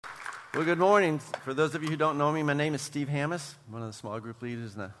Well, good morning. For those of you who don't know me, my name is Steve Hammis. I'm one of the small group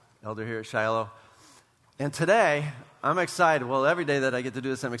leaders and the elder here at Shiloh. And today, I'm excited. Well, every day that I get to do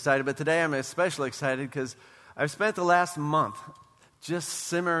this, I'm excited. But today, I'm especially excited because I've spent the last month just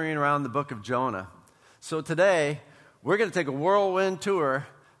simmering around the book of Jonah. So today, we're going to take a whirlwind tour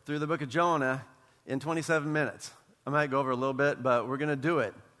through the book of Jonah in 27 minutes. I might go over a little bit, but we're going to do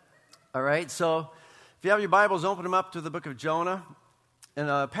it. All right? So if you have your Bibles, open them up to the book of Jonah.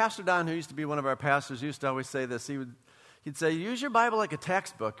 And Pastor Don, who used to be one of our pastors, used to always say this. He'd say, use your Bible like a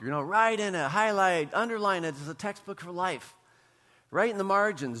textbook. Write in it, highlight, underline it as a textbook for life. Write in the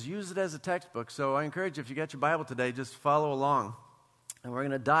margins. Use it as a textbook. So I encourage you, if you got your Bible today, just follow along. And we're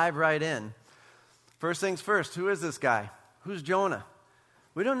going to dive right in. First things first, who is this guy? Who's Jonah?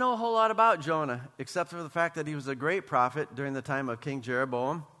 We don't know a whole lot about Jonah, except for the fact that he was a great prophet during the time of King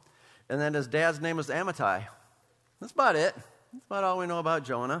Jeroboam. And then his dad's name was Amittai. That's about it. That's about all we know about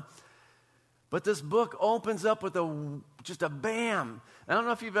Jonah. But this book opens up with just a bam. I don't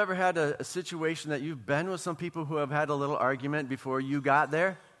know if you've ever had a situation that you've been with some people who have had a little argument before you got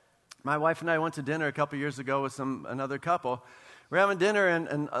there. My wife and I went to dinner a couple years ago with another couple. We're having dinner,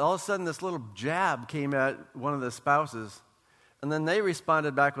 and all of a sudden this little jab came at one of the spouses. And then they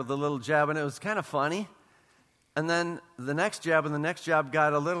responded back with a little jab, and it was kind of funny. And then the next jab and the next jab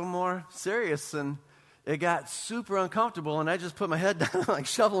got a little more serious, and it got super uncomfortable, and I just put my head down like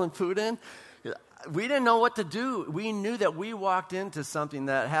shoveling food in. We didn't know what to do. We knew that we walked into something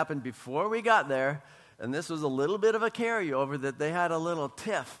that happened before we got there, and this was a little bit of a carryover that they had a little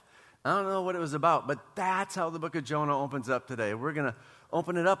tiff. I don't know what it was about, but that's how the book of Jonah opens up today. We're going to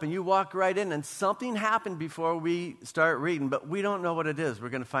open it up, and you walk right in, and something happened before we start reading, but we don't know what it is. We're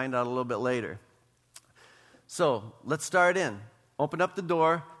going to find out a little bit later. So let's start in. Open up the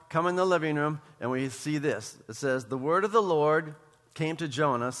door. Come in the living room, and we see this. It says, the word of the Lord came to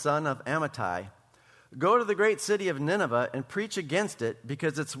Jonah, son of Amittai. Go to the great city of Nineveh and preach against it,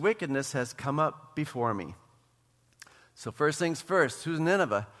 because its wickedness has come up before me. So first things first, who's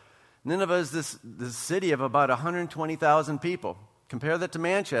Nineveh? Nineveh is this city of about 120,000 people. Compare that to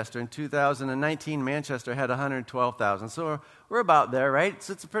Manchester. In 2019, Manchester had 112,000. So we're about there, right?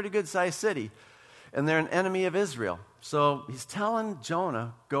 So it's a pretty good-sized city. And they're an enemy of Israel. So he's telling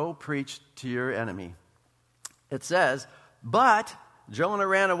Jonah, go preach to your enemy. It says, but Jonah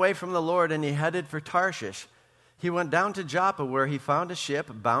ran away from the Lord and he headed for Tarshish. He went down to Joppa where he found a ship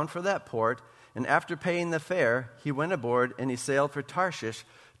bound for that port. And after paying the fare, he went aboard and he sailed for Tarshish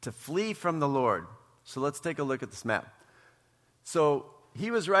to flee from the Lord. So let's take a look at this map. So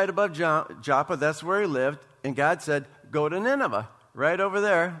he was right above Joppa. That's where he lived. And God said, go to Nineveh, right over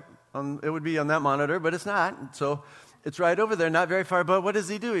there. It would be on that monitor, but it's not. So it's right over there, not very far. But what does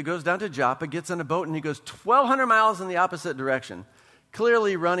he do? He goes down to Joppa, gets on a boat, and he goes 1,200 miles in the opposite direction,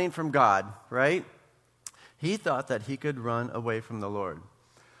 clearly running from God, right? He thought that he could run away from the Lord.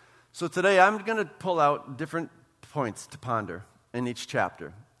 So today I'm going to pull out different points to ponder in each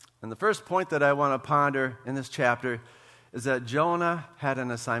chapter. And the first point that I want to ponder in this chapter is that Jonah had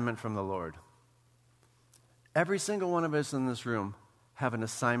an assignment from the Lord. Every single one of us in this room have an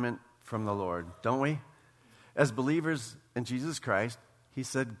assignment from the Lord, don't we? As believers in Jesus Christ, he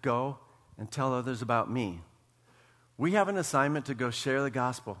said, go and tell others about me. We have an assignment to go share the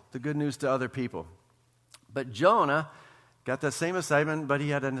gospel, the good news to other people. But Jonah got that same assignment, but he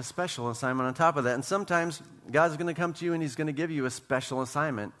had a special assignment on top of that. And sometimes God's going to come to you and he's going to give you a special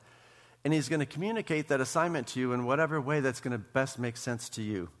assignment. And he's going to communicate that assignment to you in whatever way that's going to best make sense to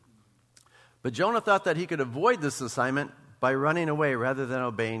you. But Jonah thought that he could avoid this assignment by running away rather than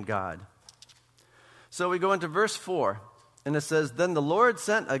obeying God. So we go into verse 4, and it says, then the Lord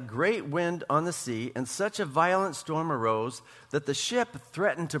sent a great wind on the sea, and such a violent storm arose that the ship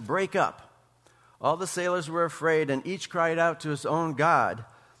threatened to break up. All the sailors were afraid, and each cried out to his own God.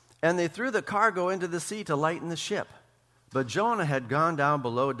 And they threw the cargo into the sea to lighten the ship. But Jonah had gone down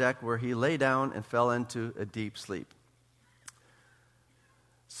below deck, where he lay down and fell into a deep sleep.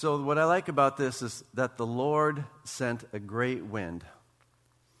 So what I like about this is that the Lord sent a great wind.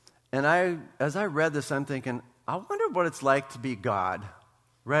 And as I read this, I'm thinking, I wonder what it's like to be God,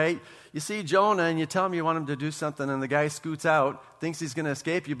 right? You see Jonah and you tell him you want him to do something, and the guy scoots out, thinks he's going to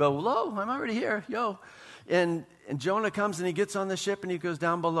escape you, but whoa, I'm already here, yo. And Jonah comes and he gets on the ship and he goes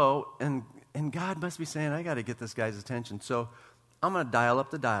down below, and God must be saying, I got to get this guy's attention. So I'm going to dial up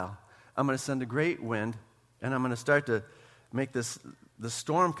the dial. I'm going to send a great wind, and I'm going to start to make the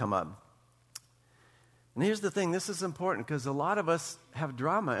storm come up. And here's the thing, this is important because a lot of us have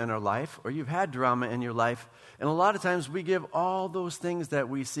drama in our life, or you've had drama in your life, and a lot of times we give all those things that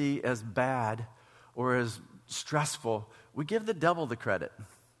we see as bad or as stressful, we give the devil the credit.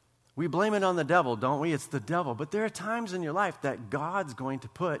 We blame it on the devil, don't we? It's the devil. But there are times in your life that God's going to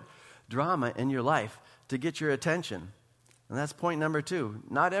put drama in your life to get your attention. And that's point number 2.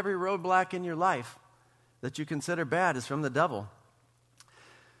 Not every roadblock in your life that you consider bad is from the devil.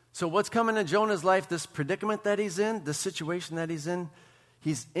 So what's coming in Jonah's life, this predicament that he's in, the situation that he's in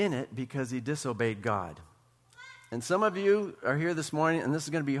it because he disobeyed God. And some of you are here this morning, and this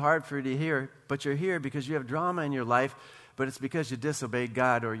is going to be hard for you to hear, but you're here because you have drama in your life, but it's because you disobeyed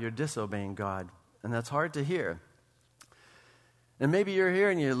God or you're disobeying God. And that's hard to hear. And maybe you're here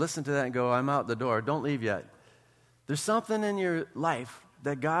and you listen to that and go, I'm out the door. Don't leave yet. There's something in your life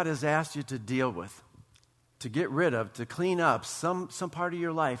that God has asked you to deal with, to get rid of, to clean up some part of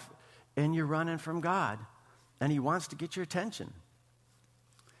your life, and you're running from God. And he wants to get your attention.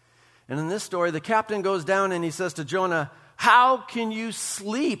 And in this story, the captain goes down and he says to Jonah, how can you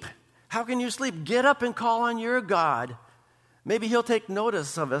sleep? How can you sleep? Get up and call on your God. Maybe he'll take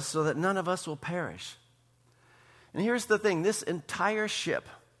notice of us so that none of us will perish. And here's the thing. This entire ship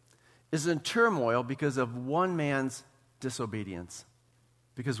is in turmoil because of one man's disobedience.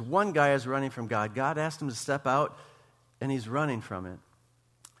 Because one guy is running from God. God asked him to step out, and he's running from it.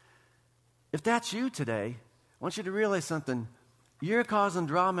 If that's you today, I want you to realize something. You're causing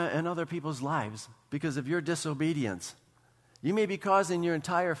drama in other people's lives because of your disobedience. You may be causing your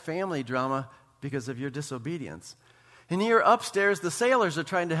entire family drama because of your disobedience. And here upstairs, the sailors are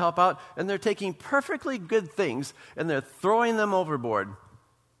trying to help out, and they're taking perfectly good things, and they're throwing them overboard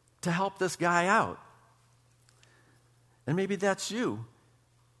to help this guy out. And maybe that's you.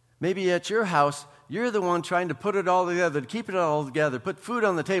 Maybe at your house, you're the one trying to put it all together, keep it all together, put food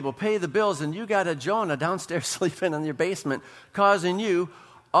on the table, pay the bills, and you got a Jonah downstairs sleeping in your basement, causing you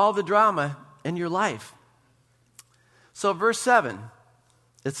all the drama in your life. So verse 7,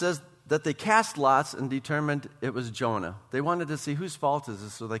 it says that they cast lots and determined it was Jonah. They wanted to see whose fault is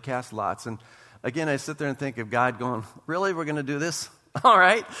this, so they cast lots. And again, I sit there and think of God going, really, we're going to do this? All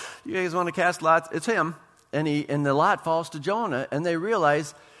right, you guys want to cast lots? It's him. And the lot falls to Jonah, and they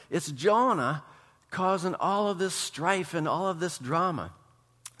realize it's Jonah causing all of this strife and all of this drama.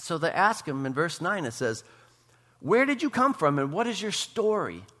 So they ask him in verse 9, it says, where did you come from and what is your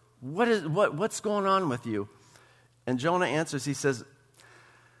story? What's going on with you? And Jonah answers, he says,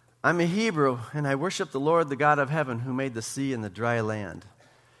 I'm a Hebrew and I worship the Lord, the God of heaven, who made the sea and the dry land.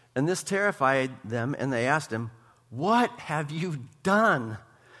 And this terrified them, and they asked him, what have you done? It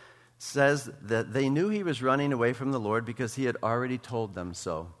says that they knew he was running away from the Lord because he had already told them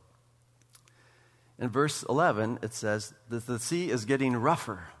so. In verse 11, it says that the sea is getting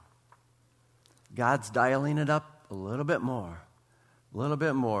rougher. God's dialing it up a little bit more, a little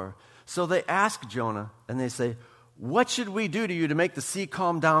bit more. So they ask Jonah, and they say, what should we do to you to make the sea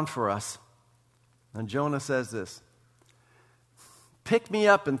calm down for us? And Jonah says this, pick me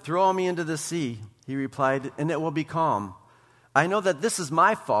up and throw me into the sea, he replied, and it will be calm. I know that this is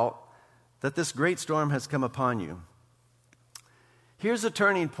my fault, that this great storm has come upon you. Here's a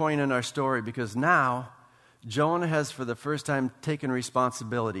turning point in our story because now Jonah has for the first time taken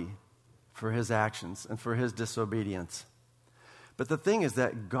responsibility for his actions and for his disobedience. But the thing is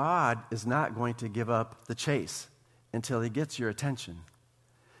that God is not going to give up the chase until he gets your attention.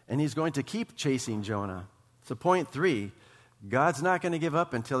 And he's going to keep chasing Jonah. So point 3, God's not going to give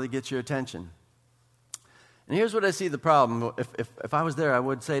up until he gets your attention. And here's what I see the problem. If I was there, I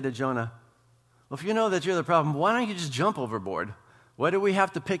would say to Jonah, well, if you know that you're the problem, why don't you just jump overboard? Why do we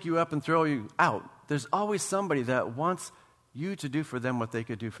have to pick you up and throw you out? There's always somebody that wants you to do for them what they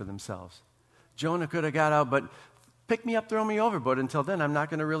could do for themselves. Jonah could have got out, but pick me up, throw me overboard. Until then, I'm not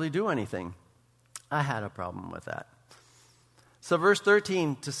going to really do anything. I had a problem with that. So verse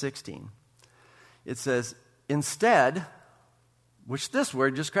 13 to 16, it says, instead, which this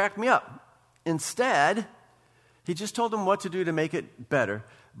word just cracked me up. Instead, he just told them what to do to make it better.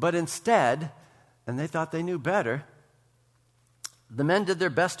 But instead, and they thought they knew better, the men did their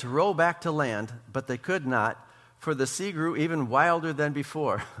best to row back to land, but they could not, for the sea grew even wilder than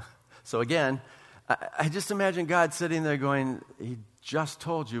before. So again, I just imagine God sitting there going, he just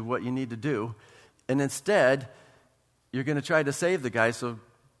told you what you need to do, and instead, you're going to try to save the guy, so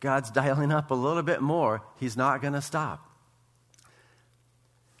God's dialing up a little bit more. He's not going to stop.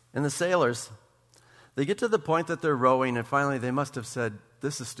 And the sailors, they get to the point that they're rowing, and finally they must have said,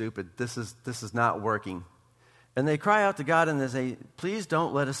 this is stupid, this is not working. And they cry out to God and they say, please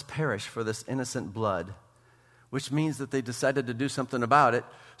don't let us perish for this innocent blood, which means that they decided to do something about it.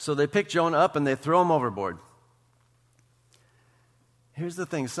 So they pick Jonah up and they throw him overboard. Here's the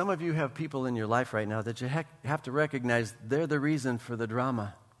thing. Some of you have people in your life right now that you have to recognize they're the reason for the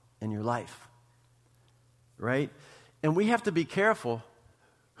drama in your life, right? And we have to be careful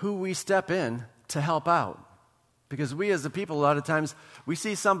who we step in to help out. Because we as a people, a lot of times, we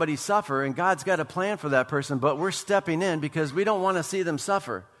see somebody suffer, and God's got a plan for that person, but we're stepping in because we don't want to see them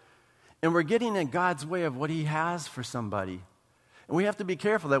suffer. And we're getting in God's way of what he has for somebody. And we have to be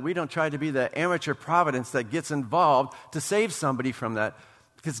careful that we don't try to be the amateur providence that gets involved to save somebody from that.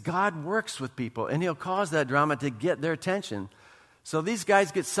 Because God works with people, and he'll cause that drama to get their attention. So these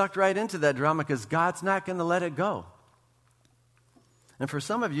guys get sucked right into that drama because God's not going to let it go. And for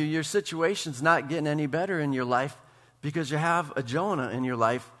some of you, your situation's not getting any better in your life because you have a Jonah in your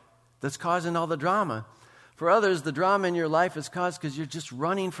life that's causing all the drama. For others, the drama in your life is caused because you're just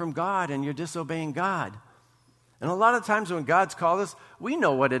running from God and you're disobeying God. And a lot of times when God's called us, we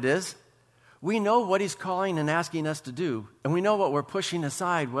know what it is. We know what he's calling and asking us to do. And we know what we're pushing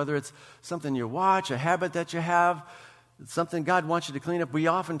aside, whether it's something you watch, a habit that you have, something God wants you to clean up. We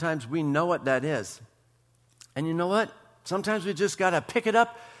know what that is. And you know what? Sometimes we just got to pick it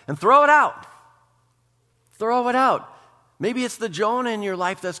up and throw it out. Throw it out. Maybe it's the Jonah in your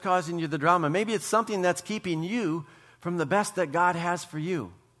life that's causing you the drama. Maybe it's something that's keeping you from the best that God has for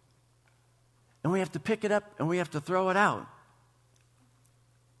you. And we have to pick it up and we have to throw it out.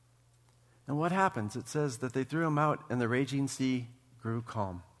 And what happens? It says that they threw him out and the raging sea grew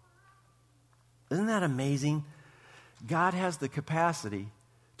calm. Isn't that amazing? God has the capacity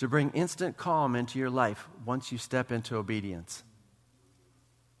to bring instant calm into your life once you step into obedience.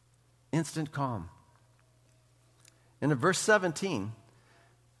 Instant calm. And in verse 17,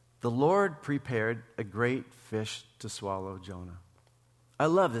 the Lord prepared a great fish to swallow Jonah. I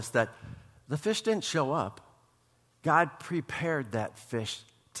love this, that the fish didn't show up. God prepared that fish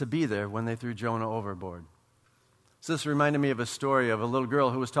to be there when they threw Jonah overboard. So this reminded me of a story of a little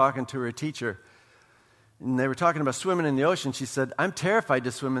girl who was talking to her teacher. And they were talking about swimming in the ocean. She said, "I'm terrified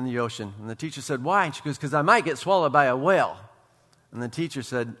to swim in the ocean." And the teacher said, "Why?" And she goes, "Because I might get swallowed by a whale." And the teacher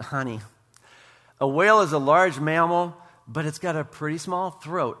said, "Honey, a whale is a large mammal, but it's got a pretty small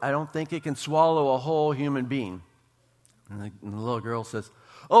throat. I don't think it can swallow a whole human being." And the little girl says,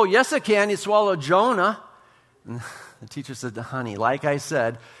 "Oh, yes it can. You swallow Jonah." And the teacher said, "Honey, like I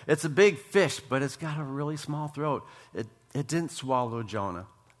said, it's a big fish, but it's got a really small throat. It didn't swallow Jonah."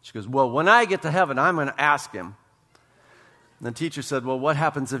 She goes, "Well, when I get to heaven, I'm going to ask him." And the teacher said, "Well, what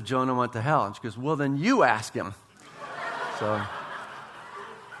happens if Jonah went to hell?" And she goes, "Well, then you ask him." So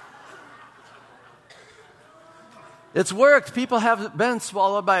it's worked. People have been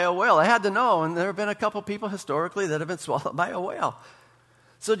swallowed by a whale. I had to know, and there have been a couple people historically that have been swallowed by a whale.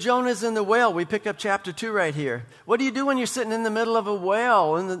 So Jonah's in the whale. We pick up chapter 2 right here. What do you do when you're sitting in the middle of a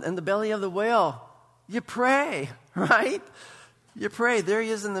whale, in the belly of the whale? You pray, right? You pray. There he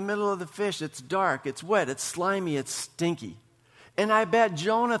is in the middle of the fish. It's dark, it's wet, it's slimy, it's stinky. And I bet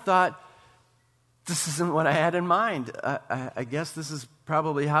Jonah thought, this isn't what I had in mind. I guess this is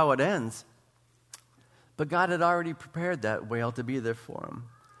probably how it ends. But God had already prepared that whale to be there for him.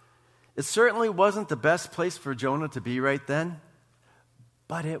 It certainly wasn't the best place for Jonah to be right then,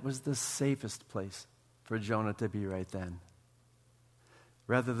 but it was the safest place for Jonah to be right then,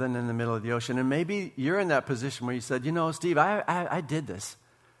 rather than in the middle of the ocean. And maybe you're in that position where you said, "You know, Steve, I did this.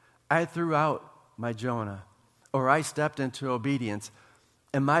 I threw out my Jonah, or I stepped into obedience,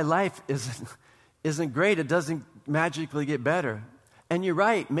 and my life isn't great. It doesn't magically get better." And you're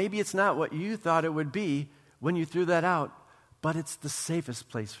right. Maybe it's not what you thought it would be when you threw that out, but it's the safest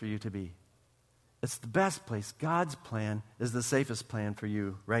place for you to be. It's the best place. God's plan is the safest plan for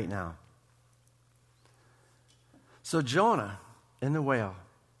you right now. So Jonah in the whale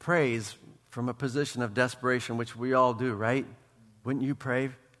prays from a position of desperation, which we all do, right? Wouldn't you pray?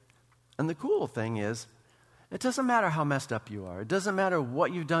 And the cool thing is, it doesn't matter how messed up you are. It doesn't matter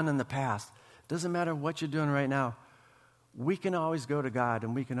what you've done in the past. It doesn't matter what you're doing right now. We can always go to God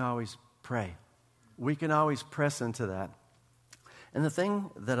and we can always pray. We can always press into that. And the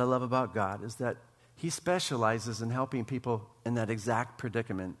thing that I love about God is that he specializes in helping people in that exact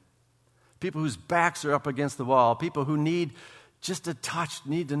predicament. People whose backs are up against the wall. People who need just a touch,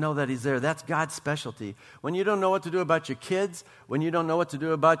 need to know that he's there. That's God's specialty. When you don't know what to do about your kids, when you don't know what to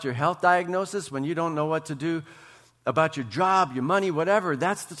do about your health diagnosis, when you don't know what to do about your job, your money, whatever,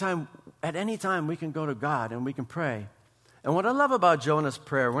 that's the time, at any time we can go to God and we can pray. And what I love about Jonah's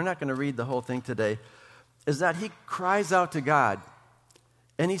prayer, we're not going to read the whole thing today, is that he cries out to God.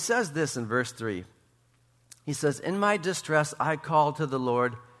 And he says this in verse 3. He says, "In my distress I called to the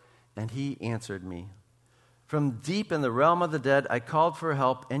Lord, and he answered me. From deep in the realm of the dead I called for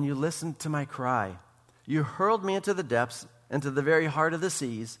help, and you listened to my cry. You hurled me into the depths, into the very heart of the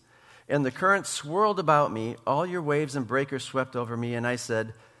seas, and the current swirled about me. All your waves and breakers swept over me, and I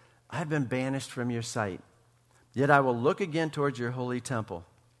said, I have been banished from your sight. Yet I will look again towards your holy temple.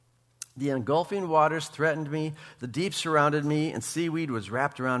 The engulfing waters threatened me, the deep surrounded me, and seaweed was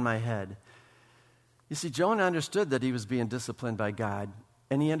wrapped around my head. You see, Jonah understood that he was being disciplined by God,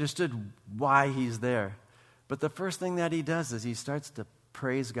 and he understood why he's there. But the first thing that he does is he starts to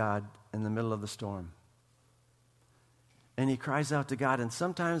praise God in the middle of the storm. And he cries out to God, and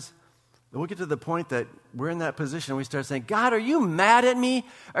sometimes we'll get to the point that we're in that position. We start saying, God, are you mad at me?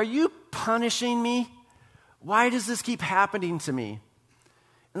 Are you punishing me? Why does this keep happening to me?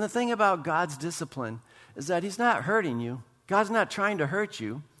 And the thing about God's discipline is that he's not hurting you. God's not trying to hurt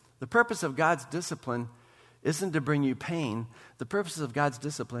you. The purpose of God's discipline isn't to bring you pain. The purpose of God's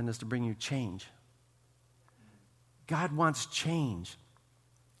discipline is to bring you change. God wants change.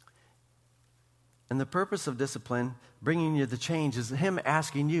 And the purpose of discipline, bringing you the change, is him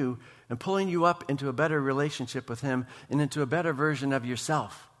asking you and pulling you up into a better relationship with him and into a better version of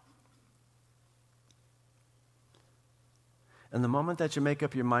yourself. And the moment that you make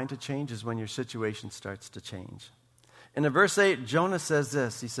up your mind to change is when your situation starts to change. And in verse 8, Jonah says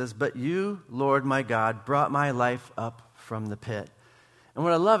this. He says, "But you, Lord my God, brought my life up from the pit." And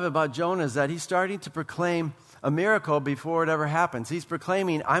what I love about Jonah is that he's starting to proclaim a miracle before it ever happens. He's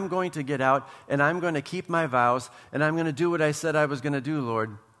proclaiming, I'm going to get out, and I'm going to keep my vows, and I'm going to do what I said I was going to do,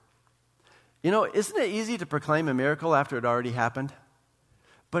 Lord. You know, isn't it easy to proclaim a miracle after it already happened?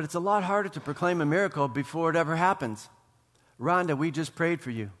 But it's a lot harder to proclaim a miracle before it ever happens. Rhonda, we just prayed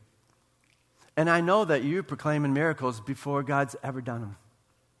for you. And I know that you're proclaiming miracles before God's ever done them.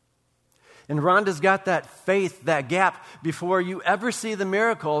 And Rhonda's got that faith, that gap, before you ever see the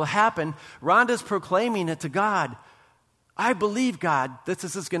miracle happen. Rhonda's proclaiming it to God. I believe, God, that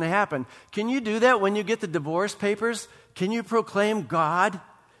this is going to happen. Can you do that when you get the divorce papers? Can you proclaim God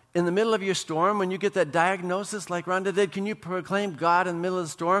in the middle of your storm? When you get that diagnosis like Rhonda did, can you proclaim God in the middle of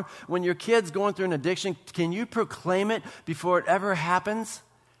the storm? When your kid's going through an addiction, can you proclaim it before it ever happens?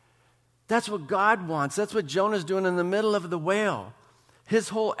 That's what God wants. That's what Jonah's doing in the middle of the whale. His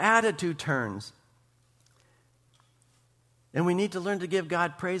whole attitude turns. And we need to learn to give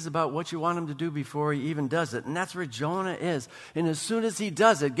God praise about what you want him to do before he even does it. And that's where Jonah is. And as soon as he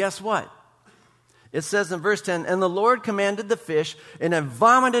does it, guess what? It says in verse 10, "And the Lord commanded the fish, and it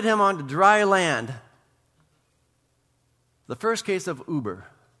vomited him onto dry land." The first case of Uber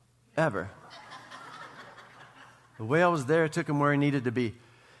ever. The whale was there, took him where he needed to be.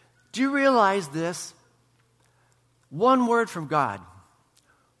 Do you realize this? One word from God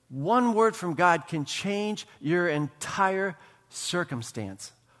can change your entire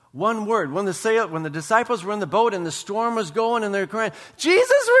circumstance. One word. When the disciples were in the boat and the storm was going and they're crying,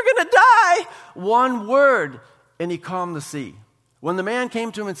 "Jesus, we're going to die!" One word, and he calmed the sea. When the man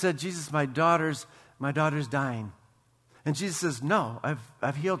came to him and said, "Jesus, my daughter's dying." And Jesus says, "No,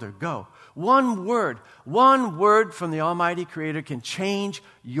 I've healed her. Go." One word from the Almighty Creator can change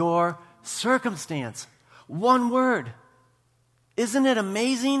your circumstance. One word. Isn't it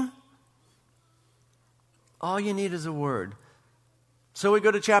amazing? All you need is a word. So we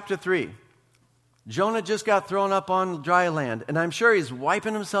go to chapter 3. Jonah just got thrown up on dry land, and I'm sure he's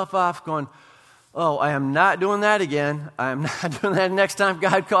wiping himself off going, "Oh, I am not doing that again. I am not doing that next time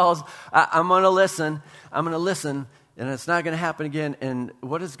God calls. I'm going to listen. I'm going to listen, and it's not going to happen again." And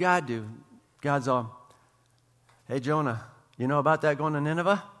what does God do? God's all, "Hey, Jonah, you know about that going to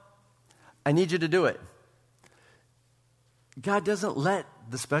Nineveh? I need you to do it." God doesn't let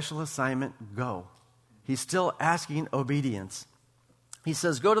the special assignment go. He's still asking obedience. He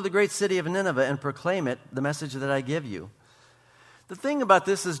says, "Go to the great city of Nineveh and proclaim it, the message that I give you." The thing about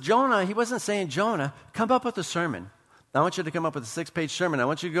this is Jonah, he wasn't saying, "Jonah, come up with a sermon. I want you to come up with a 6-page sermon. I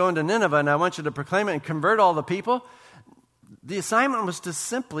want you to go into Nineveh and I want you to proclaim it and convert all the people." The assignment was to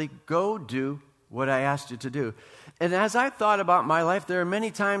simply go do what I asked you to do. And as I thought about my life, there are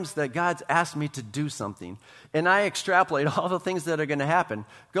many times that God's asked me to do something. And I extrapolate all the things that are going to happen.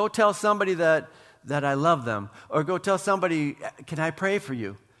 Go tell somebody that I love them. Or go tell somebody, "Can I pray for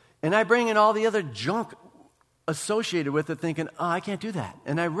you?" And I bring in all the other junk associated with it thinking, "Oh, I can't do that."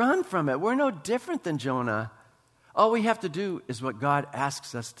 And I run from it. We're no different than Jonah. All we have to do is what God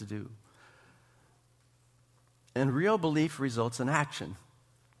asks us to do. And real belief results in action.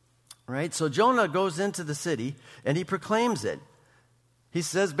 Right? So Jonah goes into the city and he proclaims it. He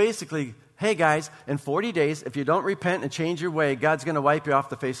says basically, "Hey guys, in 40 days, if you don't repent and change your way, God's going to wipe you off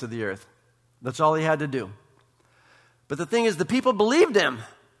the face of the earth." That's all he had to do. But the thing is, the people believed him.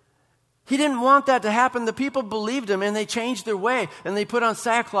 He didn't want that to happen. The people believed him and they changed their way and they put on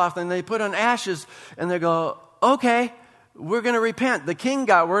sackcloth and they put on ashes and they go, "Okay, we're going to repent." The king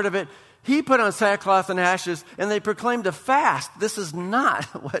got word of it. He put on sackcloth and ashes, and they proclaimed a fast. This is not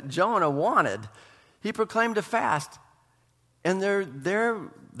what Jonah wanted. He proclaimed a fast. And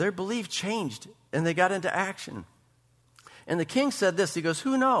their belief changed, and they got into action. And the king said this, he goes,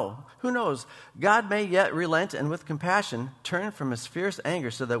 Who knows? God may yet relent and with compassion turn from his fierce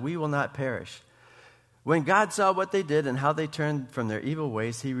anger so that we will not perish. When God saw what they did and how they turned from their evil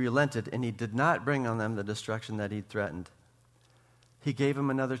ways, he relented, and he did not bring on them the destruction that he threatened. He gave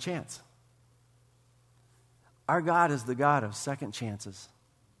them another chance. Our God is the God of second chances.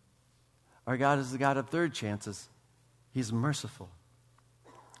 Our God is the God of third chances. He's merciful.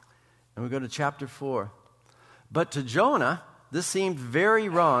 And we go to chapter 4. But to Jonah, this seemed very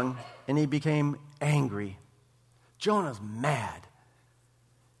wrong, and he became angry. Jonah's mad.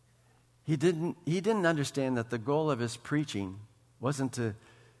 He didn't understand that the goal of his preaching wasn't to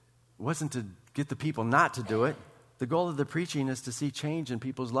get the people not to do it. The goal of the preaching is to see change in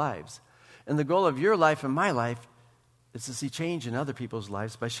people's lives. And the goal of your life and my life is to see change in other people's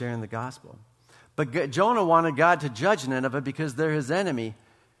lives by sharing the gospel. But Jonah wanted God to judge Nineveh because they're his enemy.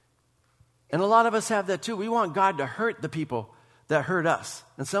 And a lot of us have that too. We want God to hurt the people that hurt us.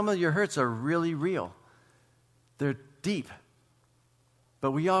 And some of your hurts are really real. They're deep.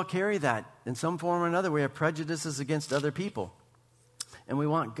 But we all carry that in some form or another. We have prejudices against other people. And we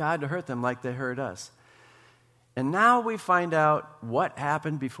want God to hurt them like they hurt us. And now we find out what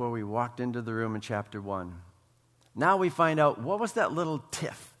happened before we walked into the room in chapter 1. Now we find out what was that little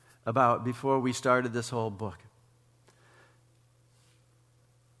tiff about before we started this whole book.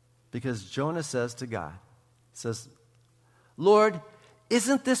 Because Jonah says to God, says, Lord,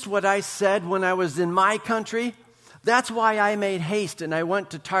 isn't this what I said when I was in my country? That's why I made haste and I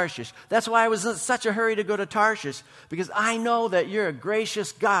went to Tarshish. That's why I was in such a hurry to go to Tarshish, because I know that you're a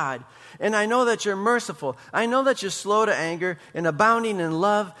gracious God, and I know that you're merciful. I know that you're slow to anger and abounding in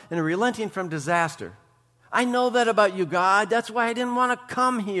love and relenting from disaster. I know that about you, God. That's why I didn't want to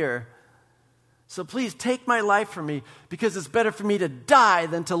come here. So please take my life from me, because it's better for me to die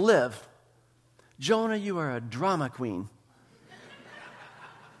than to live. Jonah, you are a drama queen.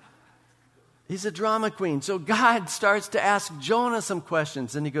 He's a drama queen. So God starts to ask Jonah some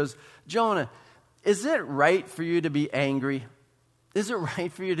questions. And he goes, Jonah, is it right for you to be angry? Is it right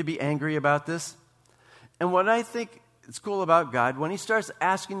for you to be angry about this? And what I think is cool about God, when he starts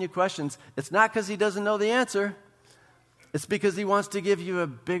asking you questions, it's not because he doesn't know the answer. It's because he wants to give you a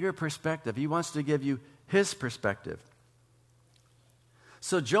bigger perspective. He wants to give you his perspective.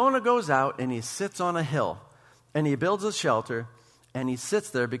 So Jonah goes out and he sits on a hill and he builds a shelter and he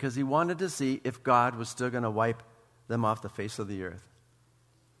sits there because he wanted to see if God was still going to wipe them off the face of the earth.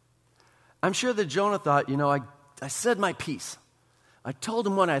 I'm sure that Jonah thought, I said my piece. I told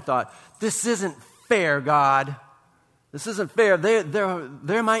him what I thought. This isn't fair, God. This isn't fair.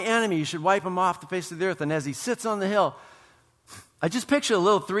 They're my enemy. You should wipe them off the face of the earth. And as he sits on the hill, I just picture a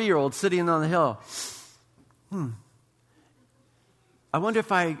little 3-year-old sitting on the hill. I wonder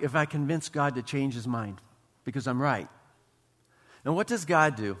if I convince God to change his mind, because I'm right. And what does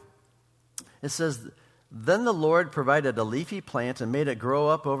God do? It says, Then the Lord provided a leafy plant and made it grow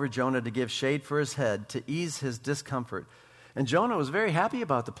up over Jonah to give shade for his head, to ease his discomfort. And Jonah was very happy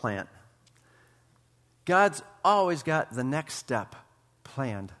about the plant. God's always got the next step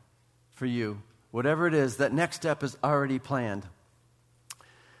planned for you. Whatever it is, that next step is already planned.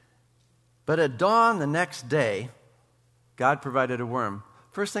 But at dawn the next day, God provided a worm.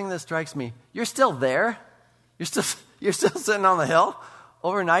 First thing that strikes me, you're still there? You're still sitting on the hill?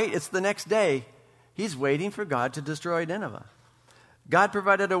 Overnight, it's the next day. He's waiting for God to destroy Nineveh. God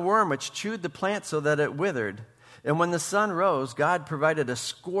provided a worm which chewed the plant so that it withered. And when the sun rose, God provided a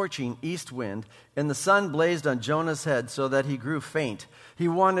scorching east wind, and the sun blazed on Jonah's head so that he grew faint. He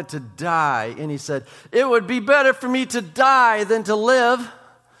wanted to die, and he said, It would be better for me to die than to live.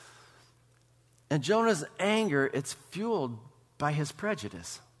 And Jonah's anger, it's fueled by his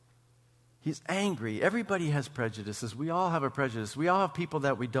prejudice. He's angry. Everybody has prejudices. We all have a prejudice. We all have people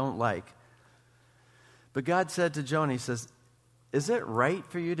that we don't like. But God said to Jonah, he says, Is it right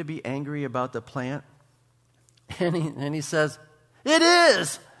for you to be angry about the plant? And he says, It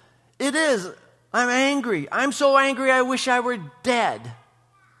is. It is. I'm angry. I'm so angry I wish I were dead.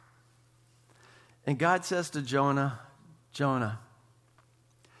 And God says to Jonah, Jonah,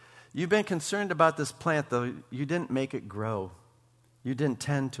 you've been concerned about this plant, though you didn't make it grow. You didn't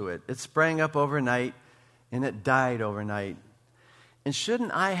tend to it. It sprang up overnight, and it died overnight. And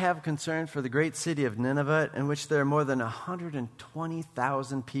shouldn't I have concern for the great city of Nineveh, in which there are more than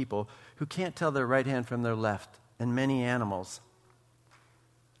 120,000 people who can't tell their right hand from their left, and many animals?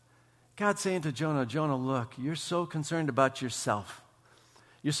 God's saying to Jonah, Jonah, look, you're so concerned about yourself.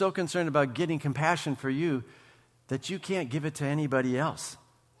 You're so concerned about getting compassion for you that you can't give it to anybody else.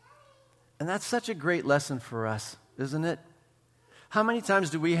 And that's such a great lesson for us, isn't it? How many times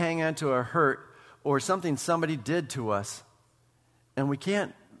do we hang on to a hurt or something somebody did to us, and we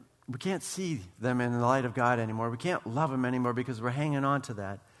can't see them in the light of God anymore. We can't love them anymore because we're hanging on to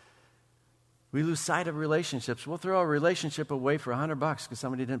that. We lose sight of relationships. We'll throw a relationship away for $100 because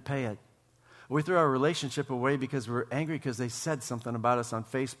somebody didn't pay it. We throw our relationship away because we're angry because they said something about us on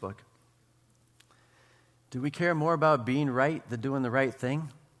Facebook. Do we care more about being right than doing the right thing?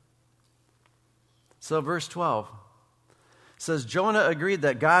 So verse 12 says, Jonah agreed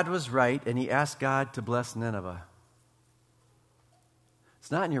that God was right, and he asked God to bless Nineveh. It's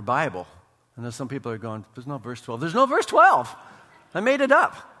not in your Bible. I know some people are going, there's no verse 12. There's no verse 12. I made it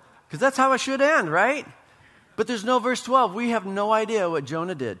up because that's how it should end, right? But there's no verse 12. We have no idea what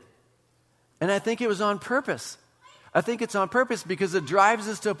Jonah did. And I think it was on purpose. I think it's on purpose because it drives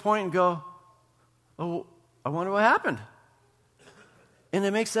us to a point and go, oh, I wonder what happened. And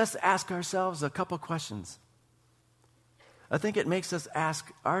it makes us ask ourselves a couple questions. I think it makes us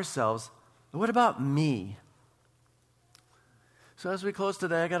ask ourselves, what about me? So as we close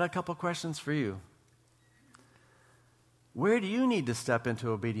today, I got a couple questions for you. Where do you need to step into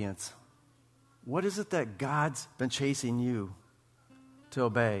obedience? What is it that God's been chasing you to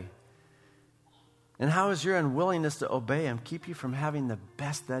obey? And how does your unwillingness to obey Him keep you from having the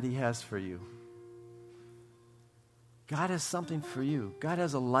best that He has for you? God has something for you. God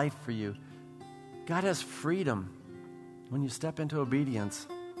has a life for you. God has freedom when you step into obedience.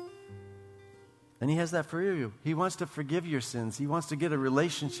 And He has that for you. He wants to forgive your sins. He wants to get a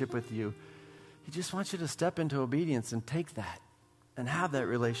relationship with you. He just wants you to step into obedience and take that and have that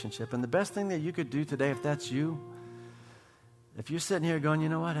relationship. And the best thing that you could do today, if that's you, if you're sitting here going, you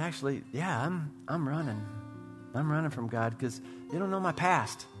know what, actually, yeah, I'm running. I'm running from God because you don't know my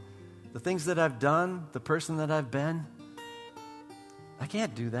past. The things that I've done, the person that I've been, I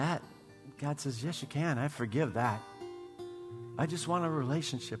can't do that. God says, yes, you can. I forgive that. I just want a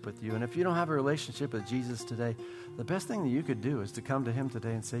relationship with you. And if you don't have a relationship with Jesus today, the best thing that you could do is to come to Him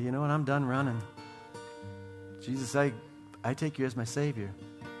today and say, you know what, I'm done running. Jesus, I take you as my Savior.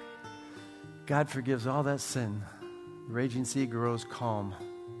 God forgives all that sin. The raging sea grows calm.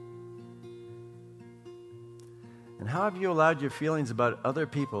 And how have you allowed your feelings about other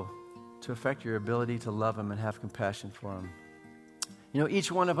people to affect your ability to love them and have compassion for them? You know,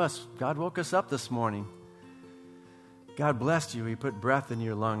 each one of us, God woke us up this morning. God blessed you. He put breath in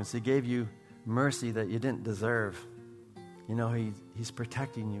your lungs. He gave you mercy that you didn't deserve. You know, He's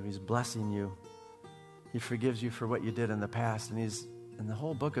protecting you. He's blessing you. He forgives you for what you did in the past. And He's, in the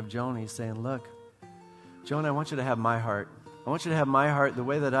whole book of Jonah, He's saying, look, Jonah, I want you to have my heart. I want you to have my heart the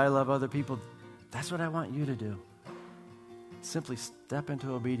way that I love other people. That's what I want you to do. Simply step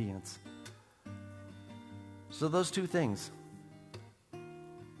into obedience. So those two things.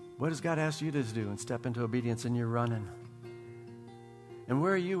 What does God ask you to do and step into obedience and you're running? And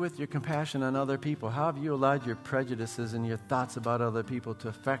where are you with your compassion on other people? How have you allowed your prejudices and your thoughts about other people to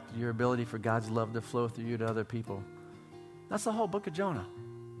affect your ability for God's love to flow through you to other people? That's the whole book of Jonah.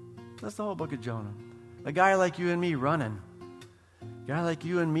 That's the whole book of Jonah. A guy like you and me running. A guy like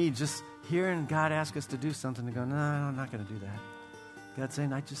you and me just hearing God ask us to do something to go, no, I'm not going to do that. God's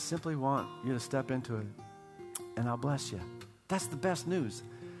saying, I just simply want you to step into it and I'll bless you. That's the best news.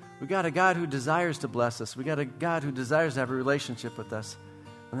 We got a God who desires to bless us. We got a God who desires to have a relationship with us.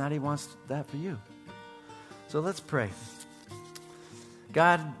 And that He wants that for you. So let's pray.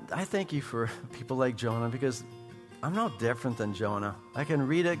 God, I thank You for people like Jonah because I'm no different than Jonah. I can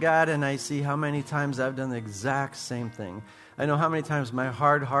read it, God, and I see how many times I've done the exact same thing. I know how many times my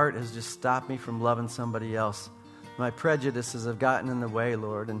hard heart has just stopped me from loving somebody else. My prejudices have gotten in the way,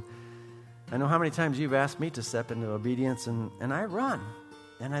 Lord. And I know how many times You've asked me to step into obedience, and I run.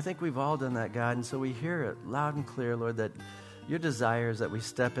 And I think we've all done that, God. And so we hear it loud and clear, Lord, that Your desire is that we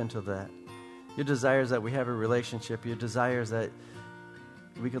step into that. Your desire is that we have a relationship. Your desire is that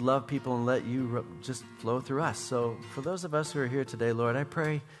we could love people and let You just flow through us. So for those of us who are here today, Lord, I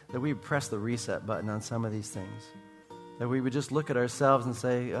pray that we would press the reset button on some of these things. That we would just look at ourselves and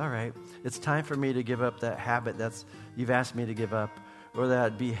say, all right, it's time for me to give up that habit You've asked me to give up, or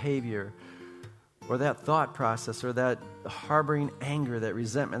that behavior, or that thought process, or that harboring anger, that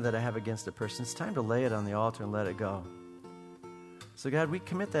resentment that I have against a person. It's time to lay it on the altar and let it go. So God, we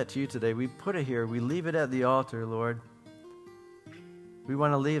commit that to You today. We put it here. We leave it at the altar, Lord. We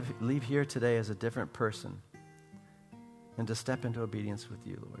want to leave here today as a different person and to step into obedience with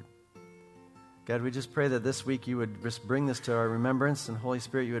You, Lord. God, we just pray that this week You would just bring this to our remembrance, and Holy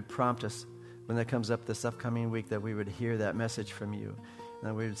Spirit, You would prompt us when that comes up this upcoming week, that we would hear that message from You and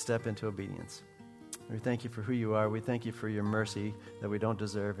that we would step into obedience. We thank You for who You are. We thank You for Your mercy that we don't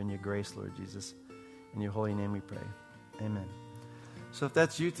deserve, and Your grace, Lord Jesus. In Your holy name we pray. Amen. So if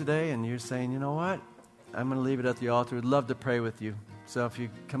that's you today and you're saying, you know what, I'm going to leave it at the altar, we'd love to pray with you. So if you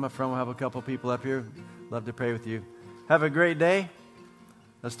come up front, we'll have a couple people up here. Love to pray with you. Have a great day.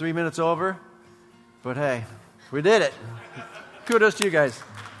 That's 3 minutes over. But hey, we did it. Kudos to you guys.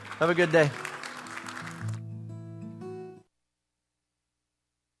 Have a good day.